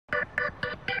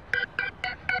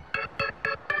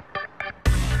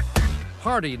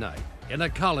party night in a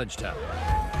college town.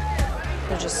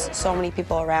 There's just so many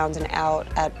people around and out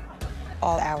at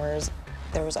all hours.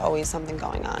 There was always something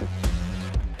going on.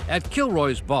 At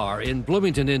Kilroy's Bar in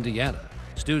Bloomington, Indiana,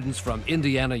 students from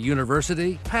Indiana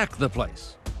University pack the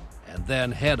place and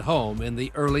then head home in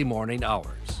the early morning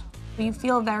hours. You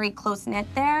feel very close-knit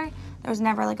there. There was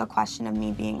never like a question of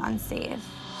me being unsafe.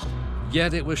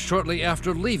 Yet it was shortly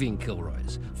after leaving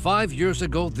Kilroy's, 5 years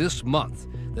ago this month,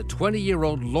 that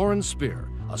 20-year-old Lauren Spierer,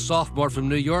 a sophomore from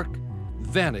New York,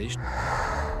 vanished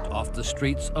off the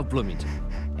streets of Bloomington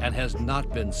and has not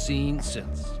been seen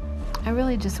since. I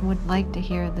really just would like to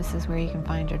hear this is where you can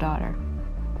find your daughter.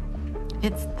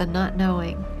 It's the not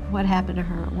knowing what happened to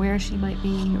her, where she might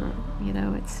be, or, you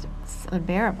know, it's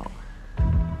unbearable.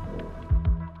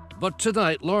 But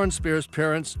tonight, Lauren Spierer's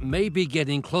parents may be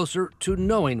getting closer to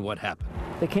knowing what happened.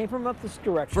 They came from up this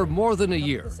direction. For more than a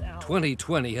year,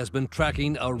 2020 has been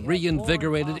tracking a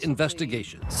reinvigorated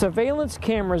investigation. Surveillance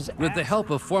cameras. With the help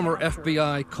of former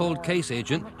FBI cold case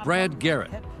agent Brad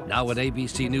Garrett, now an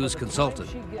ABC News consultant,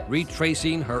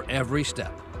 retracing her every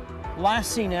step.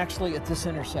 Last seen actually at this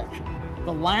intersection.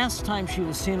 The last time she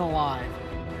was seen alive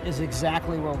is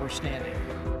exactly where we're standing.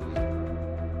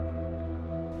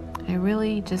 I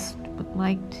really just would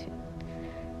like to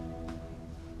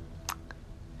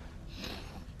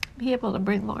be able to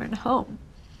bring Lauren home.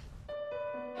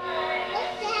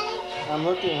 I'm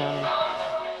looking, honey.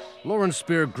 Lauren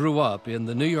Spierer grew up in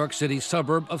the New York City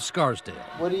suburb of Scarsdale.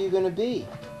 What are you going to be?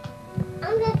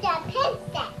 I'm going to be a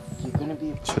princess. You're going to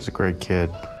be... She's a great kid,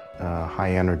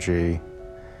 high energy,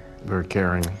 very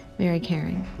caring. Very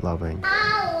caring. Loving.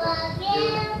 I love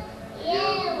you.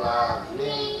 You love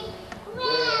me.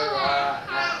 We're a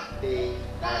happy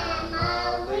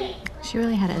family. She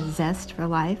really had a zest for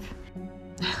life.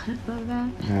 I love that.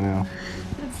 I know.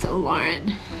 That's so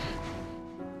Lauren.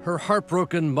 Her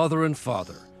heartbroken mother and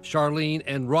father, Charlene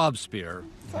and Rob Spierer,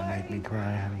 That made me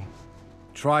cry, honey.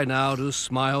 try now to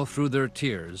smile through their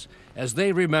tears as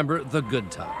they remember the good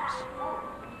times.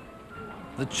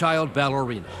 The child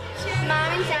ballerina. Mom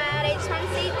and Dad, I just want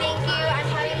to say thank you. I'm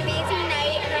having an amazing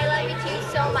night, and I love you too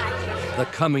so much. The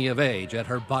coming of age at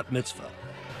her bat mitzvah.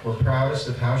 We're proudest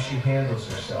of how she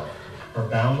handles herself, her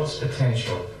boundless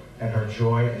potential, and her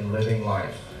joy in living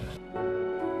life.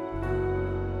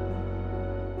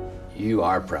 You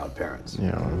are proud parents.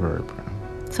 Yeah, we're very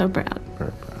proud. So proud.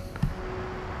 Very proud.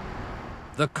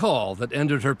 The call that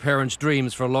ended her parents'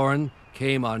 dreams for Lauren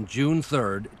came on June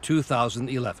 3rd,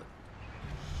 2011.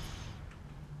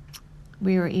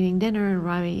 We were eating dinner and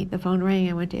Robbie, the phone rang.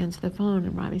 I went to answer the phone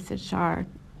and Robbie said, Char,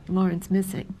 Lauren's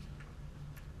missing.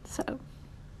 So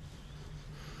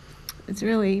it's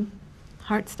really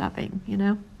heart-stopping, you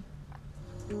know?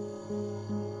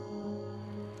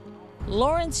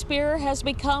 Lauren Spierer has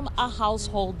become a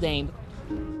household name.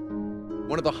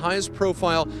 One of the highest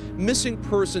profile missing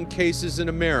person cases in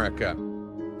America.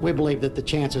 We believe that the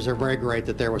chances are very great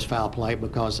that there was foul play,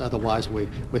 because otherwise we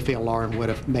feel Lauren would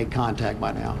have made contact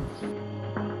by now.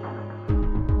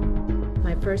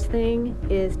 My first thing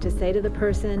is to say to the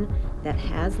person that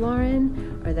has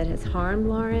Lauren or that has harmed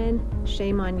Lauren,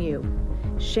 shame on you.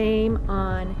 Shame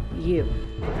on you.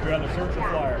 You're on the search or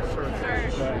flyer?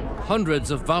 Search. Okay. Hundreds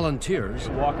of volunteers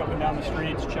Walk up and down the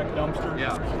streets, check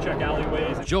dumpsters, check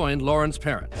alleyways. joined Lauren's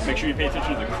parents, Make sure you pay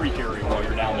attention to the creek area while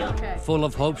you're down there. full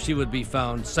of hope she would be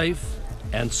found safe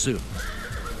and soon.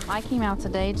 I came out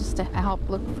today just to help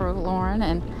look for Lauren,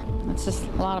 and it's just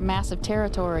a lot of massive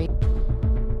territory.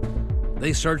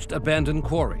 They searched abandoned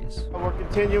quarries, We're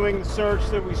continuing the search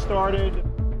that we started.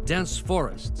 dense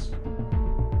forests,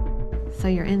 So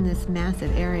you're in this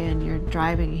massive area and you're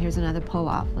driving, here's another pull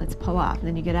off, let's pull off. And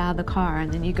then you get out of the car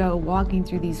and then you go walking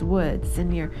through these woods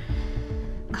and you're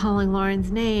calling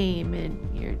Lauren's name and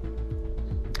you're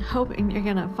hoping you're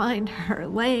gonna find her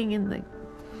laying in the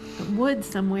woods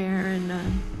somewhere, and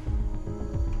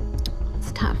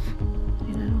it's tough,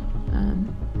 you know.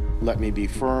 Let me be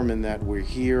firm in that we're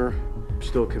here,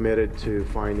 still committed to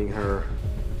finding her.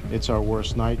 It's our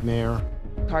worst nightmare.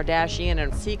 Kardashian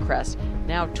and Seacrest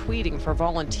now tweeting for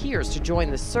volunteers to join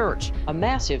the search. A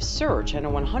massive search and a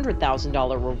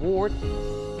 $100,000 reward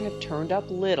have turned up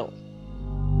little.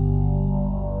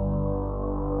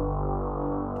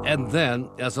 and then,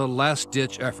 as a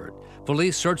last-ditch effort,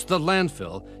 police searched the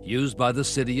landfill used by the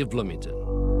city of Bloomington.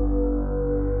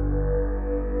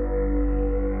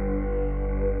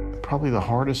 Probably the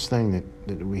hardest thing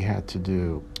that we had to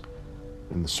do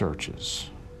in the searches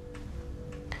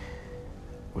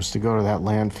was to go to that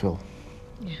landfill.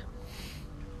 Yeah.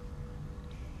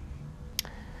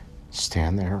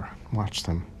 Stand there, watch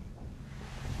them.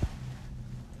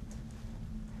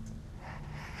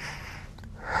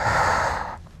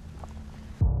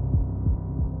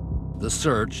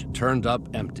 search turned up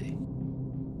empty.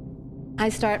 I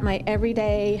start my every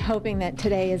day hoping that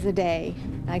today is the day.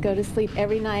 I go to sleep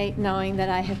every night knowing that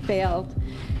I have failed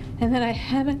and that I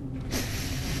haven't.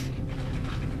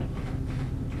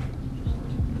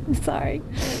 I'm sorry.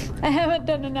 I haven't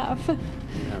done enough.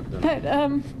 But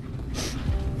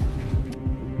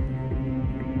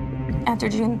after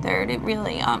June 3rd, it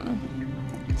really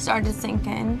started to sink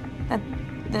in that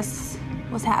this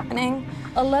was happening.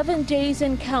 11 days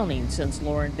and counting since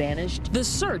Lauren vanished. The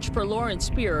search for Lauren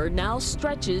Spierer now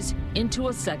stretches into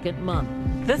a second month.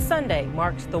 This Sunday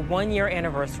marks the one-year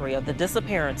anniversary of the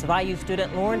disappearance of IU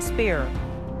student Lauren Spierer.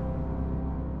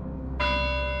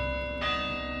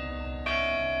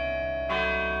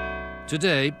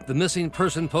 Today, the missing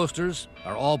person posters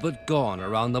are all but gone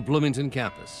around the Bloomington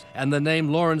campus, and the name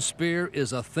Lauren Spierer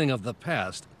is a thing of the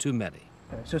past to many.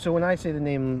 So when I say the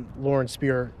name Lauren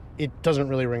Spierer, it doesn't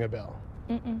really ring a bell.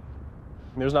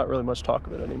 There's not really much talk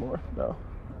of it anymore, no.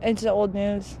 It's old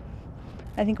news.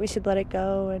 I think we should let it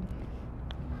go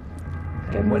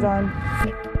and move on.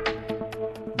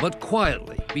 But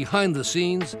quietly, behind the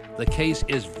scenes, the case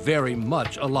is very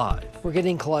much alive. We're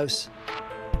getting close.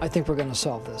 I think we're going to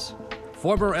solve this.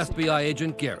 Former FBI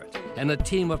agent Garrett and a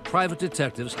team of private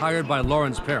detectives hired by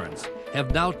Lauren's parents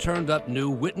have now turned up new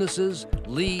witnesses,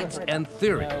 leads, and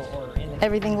theories.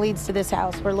 Everything leads to this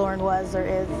house where Lauren was or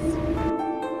is.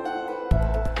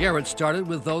 Garrett started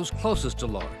with those closest to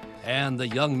Lauren and the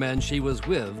young men she was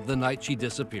with the night she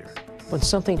disappeared. When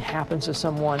something happens to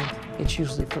someone, it's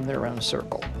usually from their own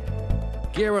circle.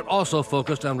 Garrett also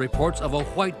focused on reports of a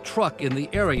white truck in the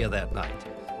area that night.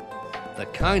 The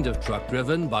kind of truck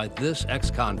driven by this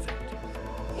ex-convict.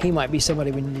 He might be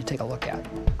somebody we need to take a look at.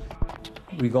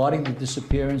 Regarding the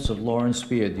disappearance of Lauren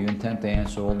Spierer, do you intend to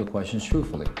answer all the questions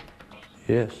truthfully?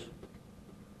 Yes.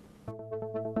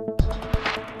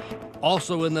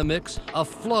 Also in the mix, a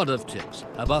flood of tips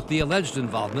about the alleged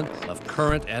involvement of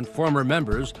current and former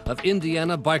members of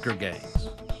Indiana biker gangs.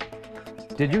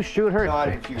 Did you shoot her? No, I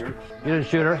didn't shoot her. You didn't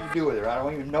shoot her? Nothing to do with her. I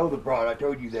don't even know the broad. I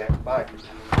told you that. Bye.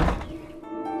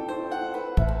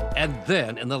 And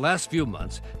then, in the last few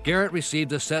months, Garrett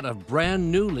received a set of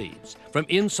brand new leads from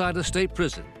inside a state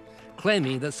prison,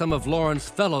 claiming that some of Lauren's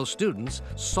fellow students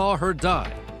saw her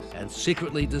die and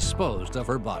secretly disposed of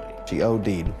her body. She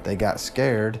OD'd. They got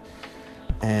scared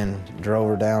and drove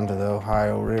her down to the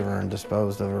Ohio River and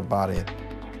disposed of her body.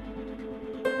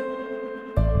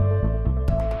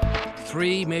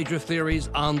 3 major theories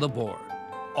on the board,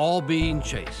 all being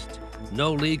chased.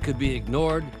 No lead could be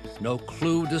ignored, no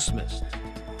clue dismissed.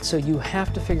 So you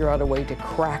have to figure out a way to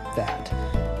crack that.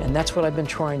 And that's what I've been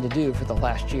trying to do for the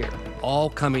last year. All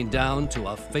coming down to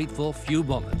a fateful few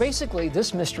moments. Basically,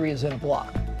 this mystery is in a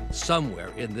block.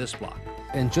 Somewhere in this block.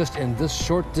 And just in this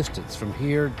short distance from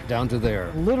here down to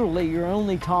there. Literally, you're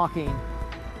only talking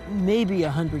maybe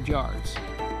 100 yards.